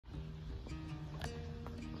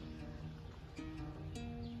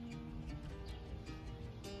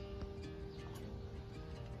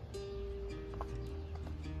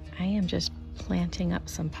I am just planting up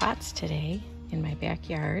some pots today in my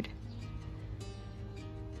backyard.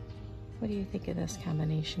 What do you think of this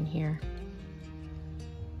combination here?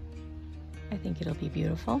 I think it'll be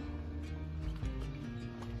beautiful.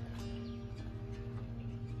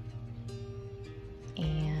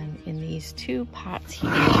 And in these two pots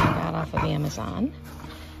here I got off of Amazon,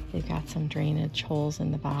 they've got some drainage holes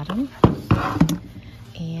in the bottom.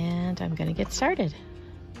 And I'm gonna get started.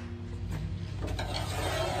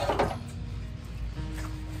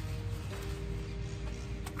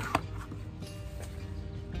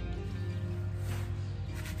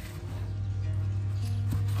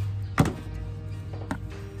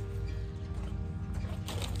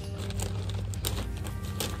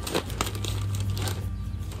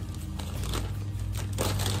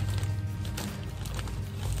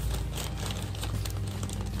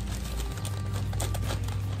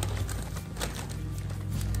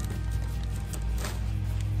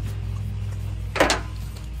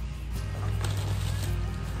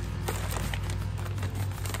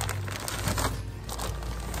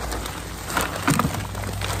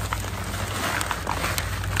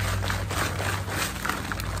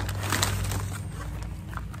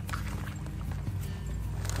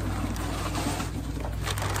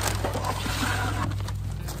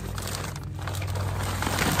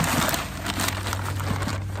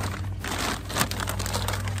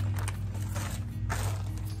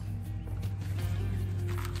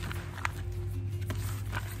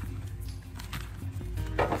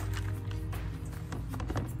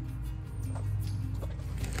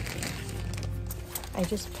 I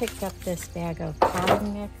just picked up this bag of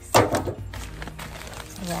potting mix. The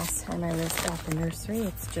last time I was at the nursery,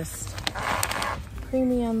 it's just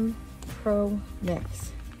Premium Pro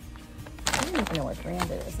Mix. I don't even know what brand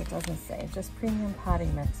it is, it doesn't say. It's just Premium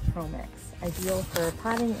Potting Mix Pro Mix. Ideal for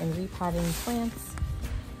potting and repotting plants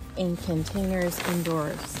in containers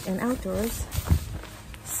indoors and outdoors.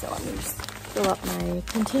 So I'm gonna just fill up my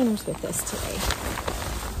containers with this today.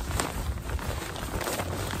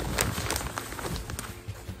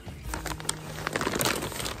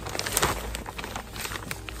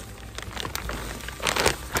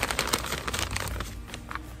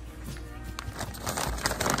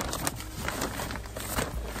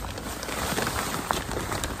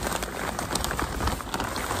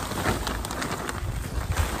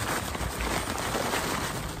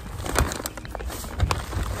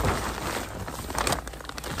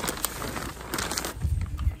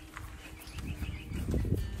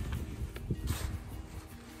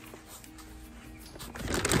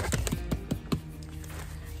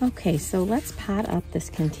 Okay, so let's pot up this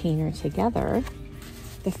container together.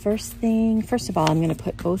 First of all, I'm going to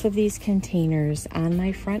put both of these containers on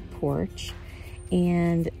my front porch,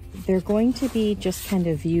 and they're going to be just kind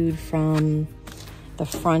of viewed from the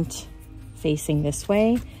front facing this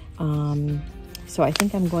way. So I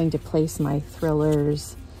think I'm going to place my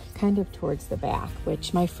thrillers kind of towards the back,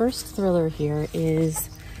 which my first thriller here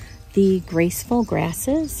is the Graceful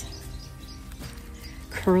Grasses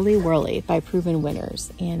Curly Whirly by Proven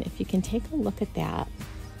Winners. And if you can take a look at that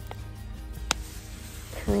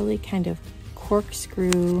curly kind of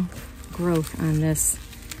corkscrew growth on this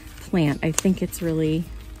plant, I think it's really,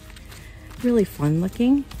 really fun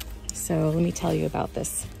looking. So let me tell you about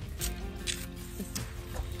this.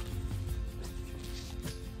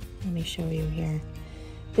 Let me show you here.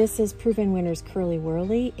 This is Proven Winners Curly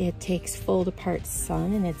Whirly. It takes fold apart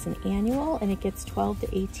sun, and it's an annual, and it gets 12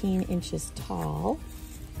 to 18 inches tall.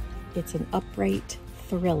 It's an upright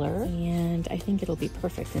thriller, and I think it'll be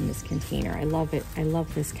perfect in this container. I love it. I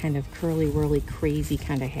love this kind of curly whirly crazy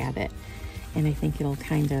kind of habit, and I think it'll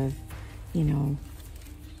kind of, you know,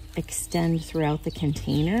 extend throughout the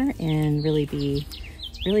container and really be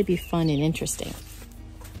fun and interesting.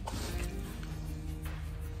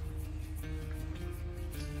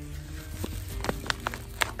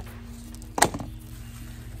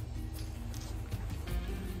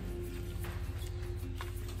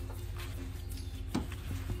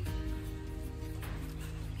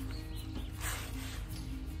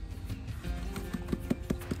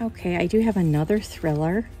 Okay, I do have another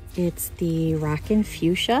thriller. It's the Rockin'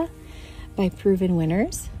 Fuchsia by Proven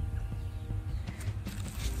Winners.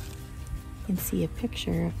 You can see a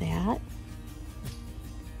picture of that.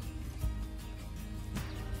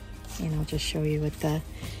 And I'll just show you what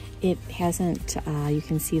it hasn't, you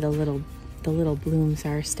can see the little blooms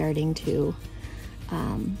are starting to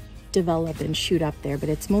develop and shoot up there, but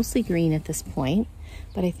it's mostly green at this point.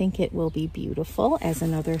 But I think it will be beautiful as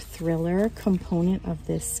another thriller component of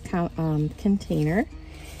this container.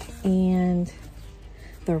 And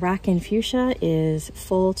The Rockin' Fuchsia is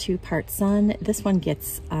full 2-part sun. This one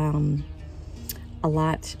gets a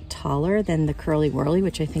lot taller than the Curly Whirly,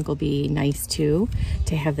 which I think will be nice too,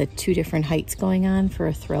 to have the 2 different heights going on for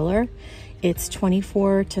a thriller. It's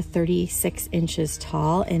 24 to 36 inches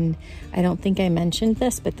tall, and I don't think I mentioned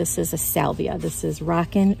this, but this is a salvia. This is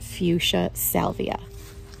Rockin' Fuchsia Salvia.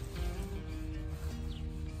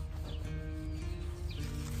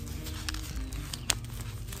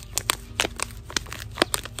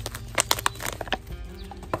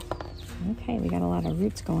 Okay, we got a lot of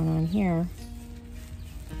roots going on here.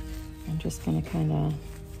 I'm just gonna kind of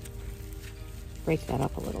break that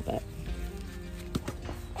up a little bit.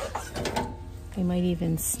 I might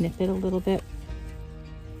even snip it a little bit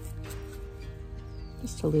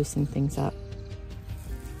just to loosen things up.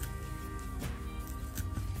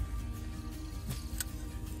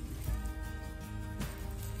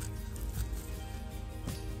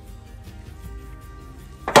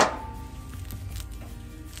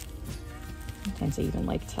 Sometimes I even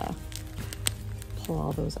like to pull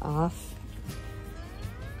all those off.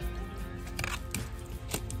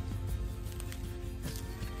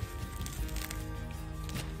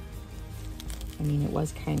 I mean,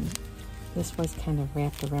 this was kind of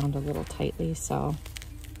wrapped around a little tightly, so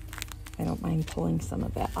I don't mind pulling some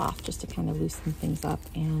of that off just to kind of loosen things up.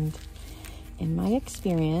 And in my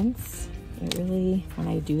experience, it really, when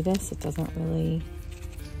I do this, it doesn't really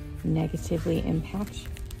negatively impact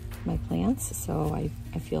my plants, so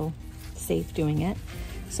I feel safe doing it.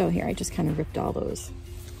 So here, I just kind of ripped all those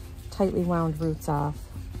tightly wound roots off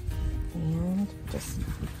and just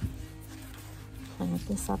plant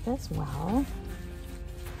this up as well.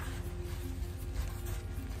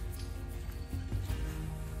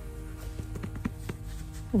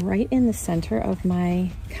 Right in the center of my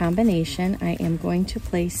combination, I am going to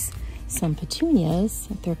place some petunias.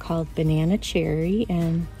 They're called Banana Cherry,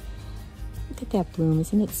 and look at that bloom.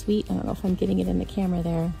 Isn't it sweet? I don't know if I'm getting it in the camera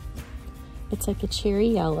there. It's like a cherry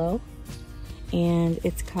yellow, and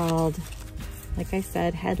it's called, like I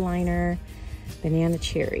said, Headliner Banana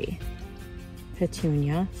Cherry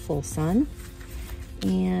Petunia, full sun.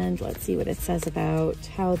 And let's see what it says about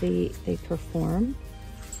how they perform.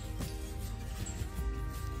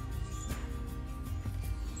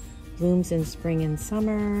 Blooms in spring and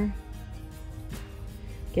summer,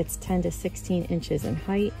 gets 10 to 16 inches in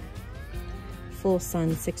height, full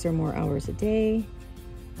sun 6 or more hours a day.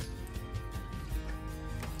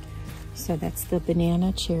 So that's the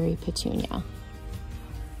Banana Cherry Petunia.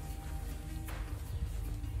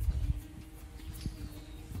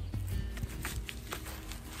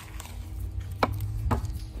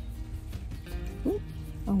 Ooh.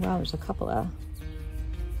 Oh wow, there's a couple of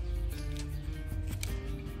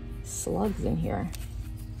slugs in here.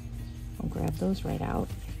 I'll grab those right out.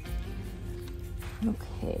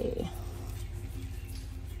 Okay.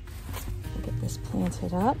 We'll get this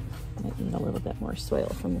planted up. Might need a little bit more soil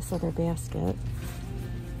from this other basket.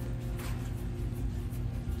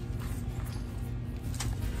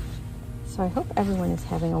 So I hope everyone is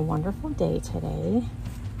having a wonderful day today.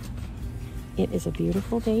 It is a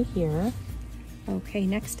beautiful day here. Okay,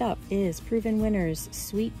 next up is Proven Winners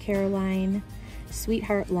Sweet Caroline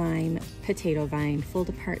Sweetheart Lime Potato Vine, full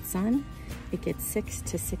to part sun. It gets 6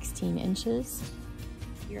 to 16 inches.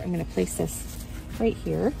 Here, I'm going to place this right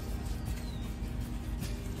here.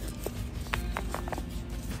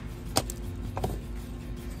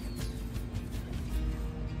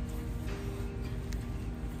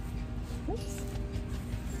 Oops.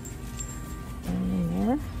 And in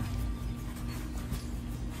there.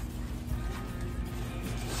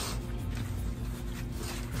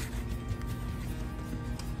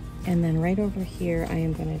 And then right over here, I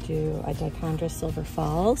am going to do a Dichondra Silver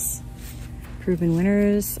Falls. Proven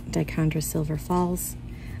Winners, Dichondra Silver Falls.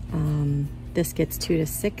 This gets 2 to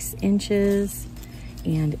 6 inches,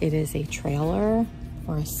 and it is a trailer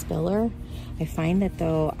or a spiller. I find that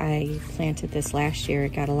though I planted this last year,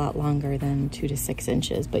 it got a lot longer than 2 to 6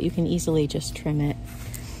 inches, but you can easily just trim it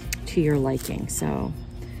to your liking. So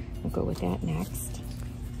we'll go with that next.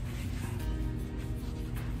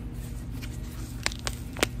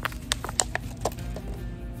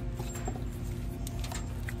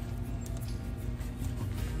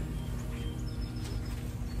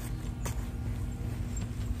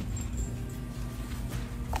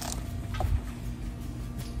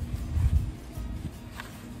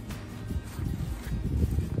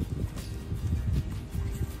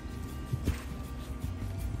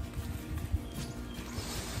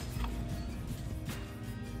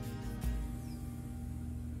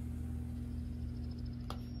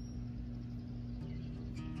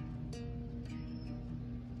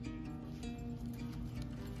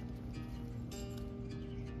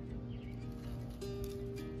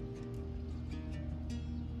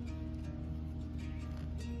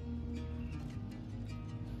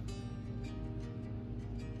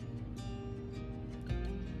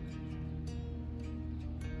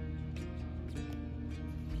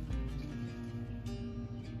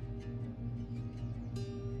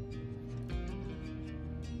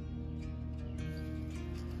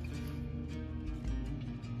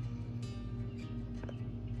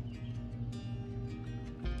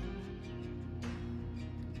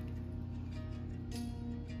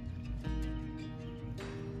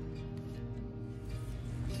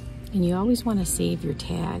 And you always want to save your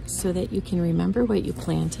tags so that you can remember what you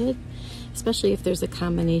planted, especially if there's a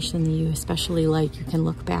combination that you especially like. You can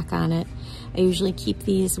look back on it. I usually keep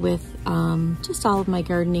these with just all of my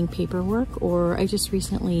gardening paperwork, or I just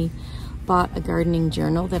recently bought a gardening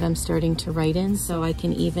journal that I'm starting to write in, so I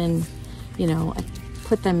can even, you know,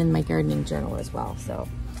 put them in my gardening journal as well. So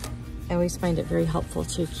I always find it very helpful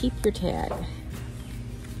to keep your tag.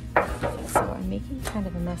 So I'm making kind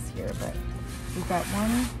of a mess here, but we've got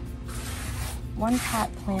one pot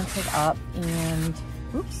planted up, and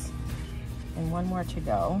oops, and one more to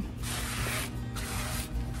go.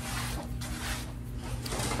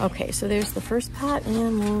 Okay, so there's the first pot,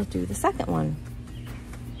 and we'll do the second one.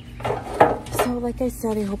 So like I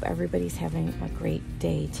said, I hope everybody's having a great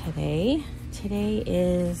day today. Today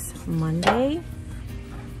is Monday.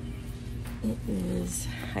 It is,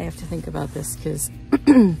 I have to think about this because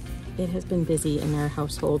it has been busy in our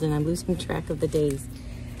household and I'm losing track of the days.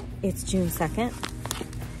 It's June 2nd,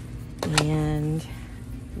 and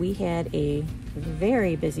we had a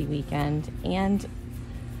very busy weekend, and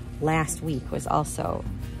last week was also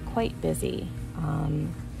quite busy.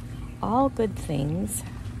 All good things,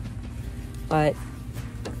 but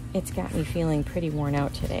it's got me feeling pretty worn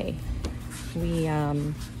out today. We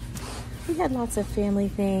had lots of family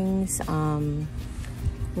things.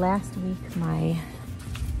 Last week,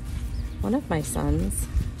 one of my sons,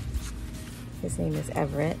 his name is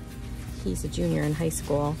Everett, he's a junior in high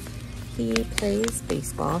school. He plays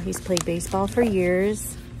baseball. He's played baseball for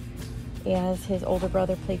years, as his older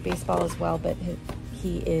brother played baseball as well, but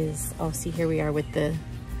he is, oh, see, here we are with the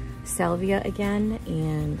salvia again,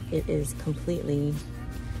 and it is completely,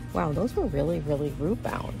 wow, those were really, really root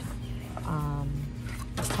bound.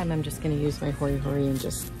 This time I'm just going to use my hori-hori and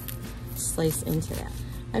just slice into that.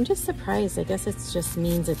 I'm just surprised. I guess it just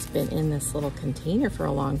means it's been in this little container for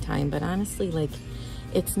a long time, but honestly, like,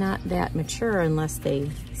 it's not that mature unless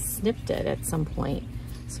they snipped it at some point.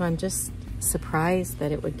 So I'm just surprised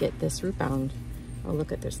that it would get this root bound. Oh,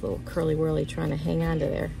 look at this little curly whirly trying to hang on to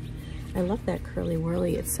there. I love that curly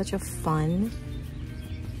whirly. It's such a fun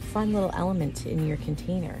little element in your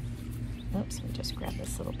container. Oops, let me just grab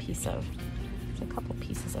this little piece of, there's a couple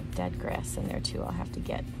pieces of dead grass in there too I'll have to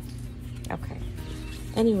get. Okay.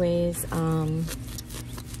 Anyways,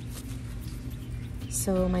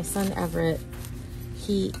 so my son Everett,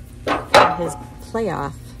 he had his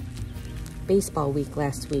playoff baseball week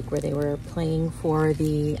last week where they were playing for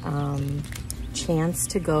the chance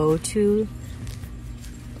to go to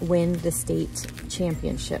win the state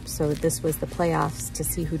championship. So this was the playoffs to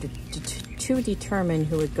see who to determine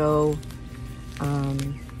who would go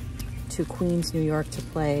to Queens, New York to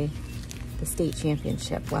play the state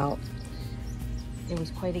championship. Well, it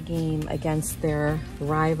was quite a game against their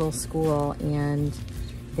rival school, and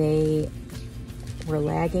they were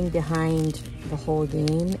lagging behind the whole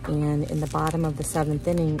game, and in the bottom of the 7th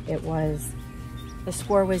inning, the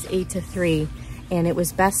score was 8-3, and it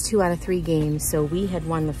was best 2 out of 3 games. So we had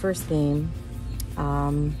won the first game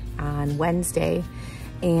on Wednesday,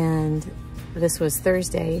 and this was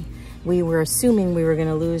Thursday. We were assuming we were going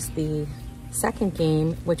to lose the second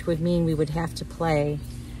game, which would mean we would have to play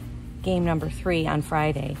game number 3 on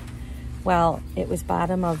Friday. Well, it was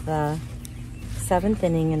bottom of the 7th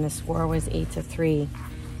inning and the score was 8-3,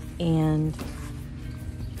 and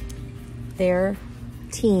their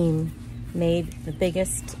team made the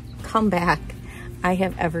biggest comeback I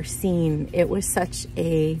have ever seen. It was such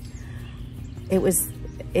a, it was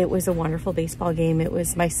a wonderful baseball game. It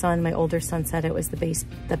was, my older son said it was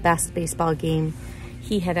the best baseball game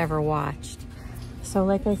he had ever watched. So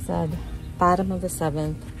like I said, bottom of the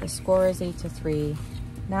 7th, the score is 8-3,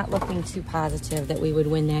 not looking too positive that we would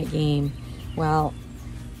win that game. Well,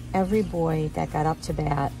 every boy that got up to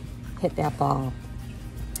bat hit that ball,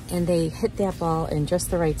 and they hit that ball in just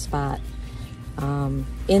the right spot,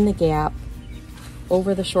 in the gap,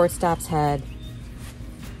 over the shortstop's head,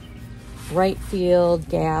 right field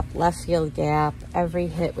gap, left field gap. Every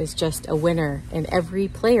hit was just a winner, and every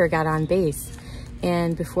player got on base.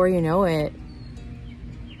 And before you know it,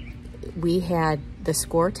 we had the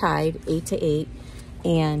score tied 8-8,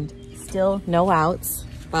 and still no outs,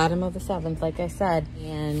 bottom of the 7th, like I said.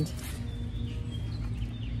 And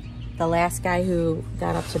the last guy who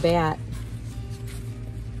got up to bat,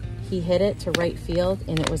 he hit it to right field,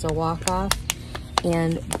 and it was a walk-off.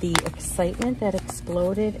 And the excitement that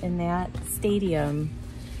exploded in that stadium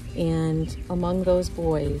and among those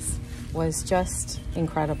boys was just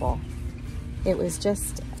incredible. It was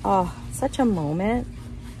just, oh, such a moment.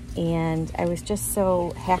 And I was just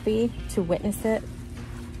so happy to witness it.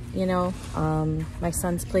 You know, my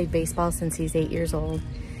son's played baseball since he's 8 years old,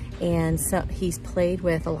 And so he's played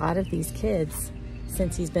with a lot of these kids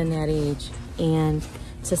since he's been that age. And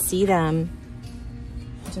to see them,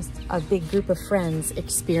 just a big group of friends,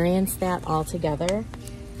 experience that all together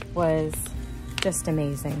was just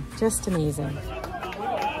amazing, just amazing.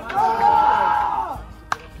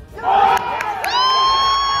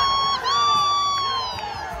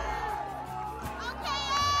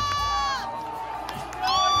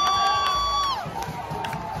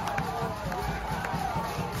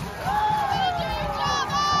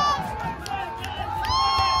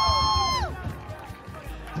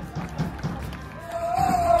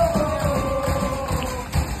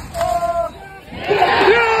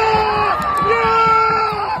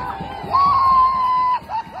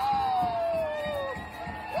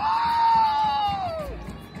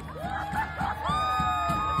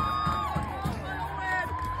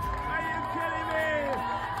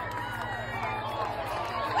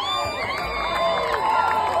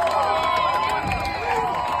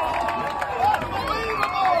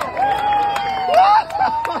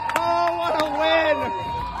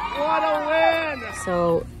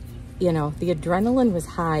 So, you know, the adrenaline was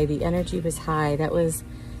high, the energy was high. That was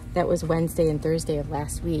Wednesday and Thursday of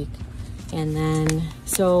last week. And then,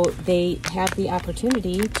 so they had the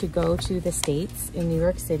opportunity to go to the States in New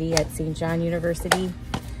York City at St. John University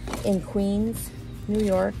in Queens, New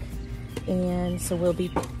York. And so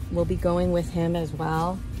we'll be going with him as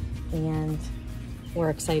well. And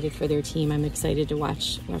we're excited for their team. I'm excited to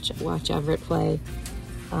watch Everett play.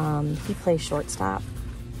 He plays shortstop,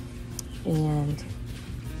 and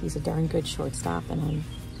he's a darn good shortstop, and I'm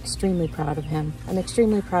extremely proud of him. I'm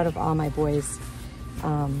extremely proud of all my boys,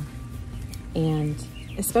 and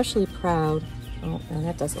especially proud, oh, no,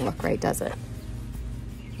 that doesn't look right, does it?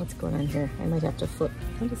 What's going on here? I might have to flip,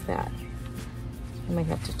 what is that? I might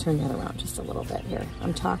have to turn that around just a little bit here.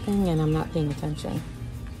 I'm talking and I'm not paying attention.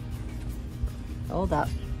 Hold up.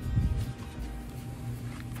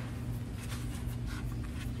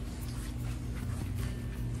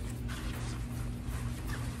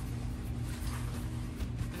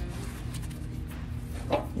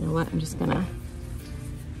 You know what, I'm just gonna,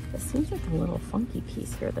 this seems like a little funky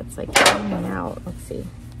piece here that's like coming out. Let's see.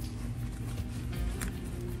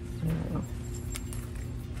 I don't know.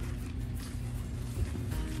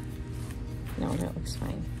 No, that looks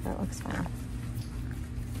fine. That looks fine.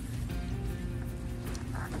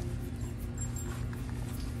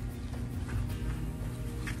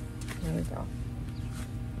 There we go.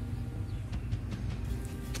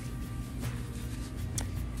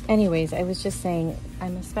 Anyways, I was just saying,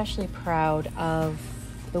 I'm especially proud of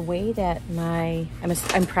the way that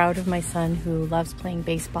I'm proud of my son who loves playing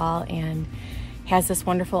baseball and has this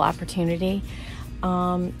wonderful opportunity.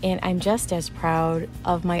 And I'm just as proud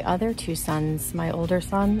of my other two sons, my older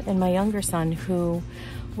son and my younger son, who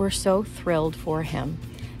were so thrilled for him.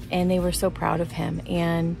 And they were so proud of him.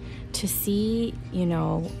 And to see, you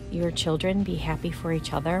know, your children be happy for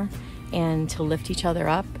each other and to lift each other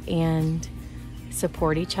up and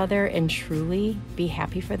support each other and truly be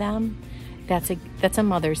happy for them, that's a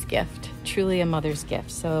mother's gift, truly a mother's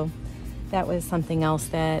gift. So that was something else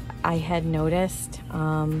that I had noticed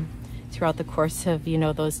throughout the course of, you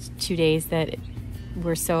know, those 2 days that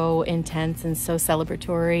were so intense and so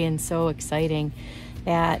celebratory and so exciting,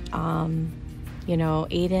 that you know,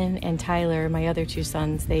 Aiden and Tyler, my other two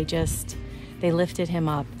sons, they lifted him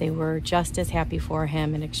up. They were just as happy for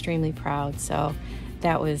him and extremely proud. So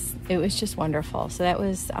it was just wonderful. So that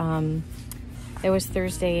was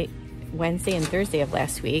Thursday, Wednesday and Thursday of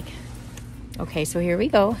last week. Okay, so here we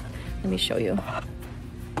go. Let me show you.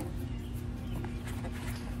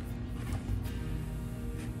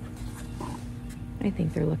 I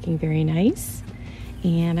think they're looking very nice.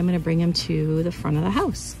 And I'm gonna bring them to the front of the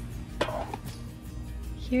house.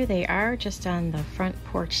 Here they are, just on the front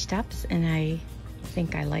porch steps, and I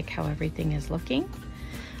think I like how everything is looking.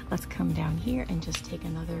 Let's come down here and just take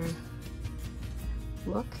another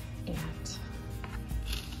look at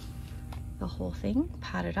the whole thing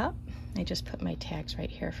potted up. I just put my tags right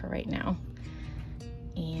here for right now.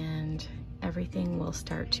 And everything will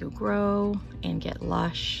start to grow and get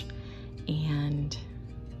lush and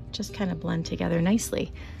just kind of blend together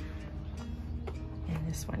nicely. And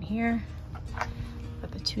this one here, the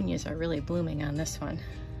petunias are really blooming on this one.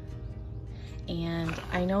 And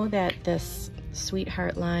I know that this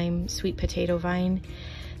sweetheart lime, sweet potato vine,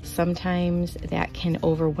 sometimes that can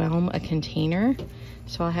overwhelm a container.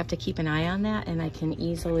 So I'll have to keep an eye on that, and I can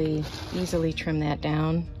easily trim that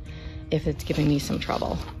down if it's giving me some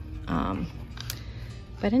trouble.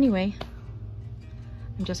 But anyway,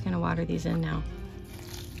 I'm just gonna water these in now.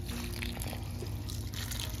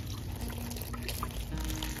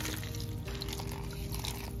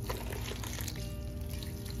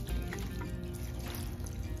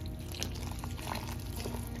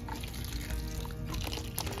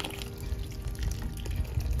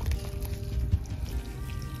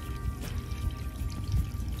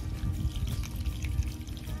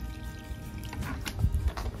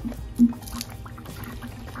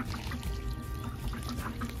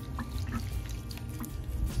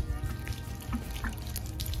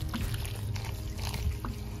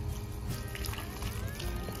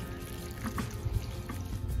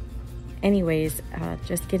 anyways,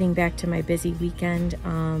 just getting back to my busy weekend.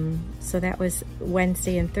 So that was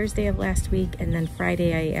Wednesday and Thursday of last week, and then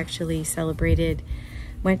Friday I actually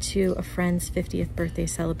went to a friend's 50th birthday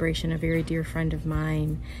celebration, a very dear friend of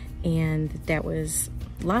mine, and that was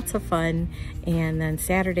lots of fun. And then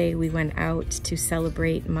Saturday we went out to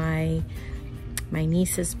celebrate my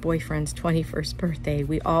niece's boyfriend's 21st birthday.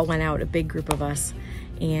 We all went out, a big group of us,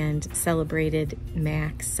 and celebrated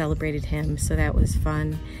him, so that was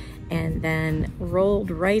fun. And then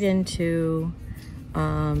rolled right into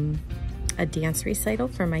a dance recital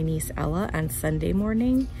for my niece Ella on Sunday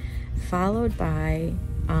morning, followed by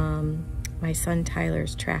my son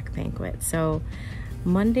Tyler's track banquet. So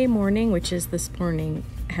Monday morning, which is this morning,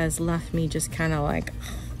 has left me just kind of like,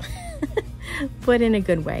 but in a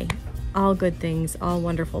good way. All good things, all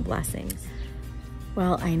wonderful blessings.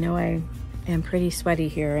 Well, I know I am pretty sweaty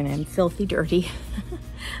here and I'm filthy dirty,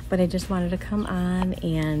 but I just wanted to come on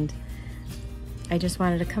and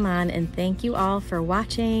thank you all for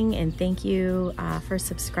watching, and thank you for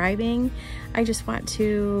subscribing. I just want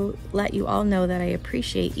to let you all know that I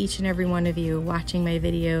appreciate each and every one of you watching my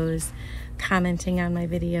videos, commenting on my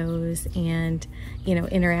videos, and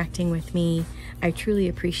interacting with me. I truly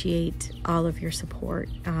appreciate all of your support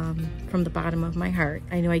from the bottom of my heart.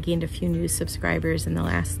 I know I gained a few new subscribers in the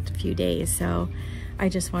last few days, so I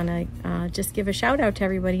just want to just give a shout out to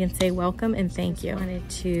everybody and say welcome and thank you. I wanted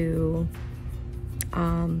to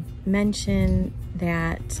mention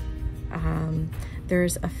that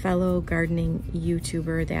there's a fellow gardening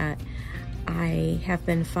YouTuber that I have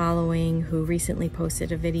been following who recently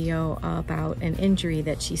posted a video about an injury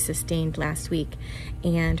that she sustained last week,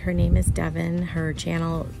 and her name is Devin. Her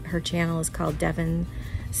channel is called Devin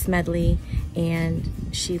Smedley, and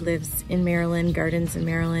she lives in Maryland, gardens in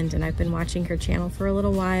Maryland, and I've been watching her channel for a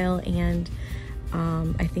little while, and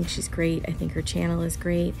I think she's great. I think her channel is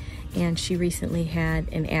great, and she recently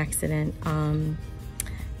had an accident.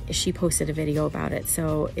 She posted a video about it,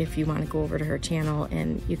 so if you want to go over to her channel,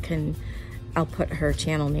 and I'll put her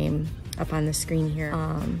channel name up on the screen here.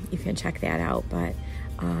 You can check that out, but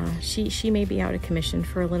she may be out of commission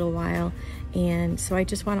for a little while, and so I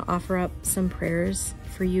just want to offer up some prayers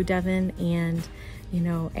for you, Devin, and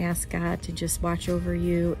ask God to just watch over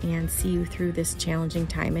you and see you through this challenging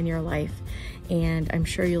time in your life. And I'm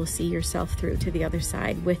sure you'll see yourself through to the other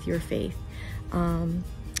side with your faith. And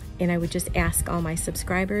I would just ask all my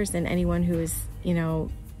subscribers and anyone who is,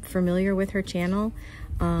 familiar with her channel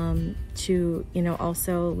to,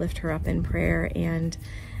 also lift her up in prayer. And,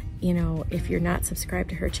 if you're not subscribed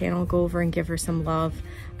to her channel, go over and give her some love.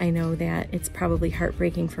 I know that it's probably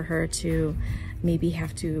heartbreaking for her to maybe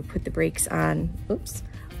have to put the brakes on. Oops,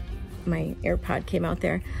 my AirPod came out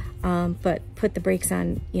there. But put the brakes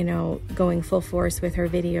on, going full force with her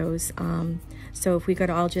videos. So if we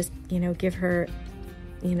could all just, give her,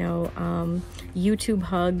 YouTube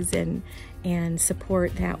hugs and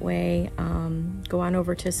support that way. Go on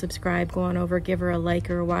over to subscribe, go on over, give her a like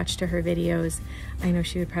or a watch to her videos. I know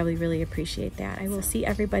she would probably really appreciate that. I will see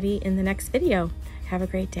everybody in the next video. Have a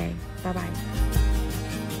great day. Bye-bye.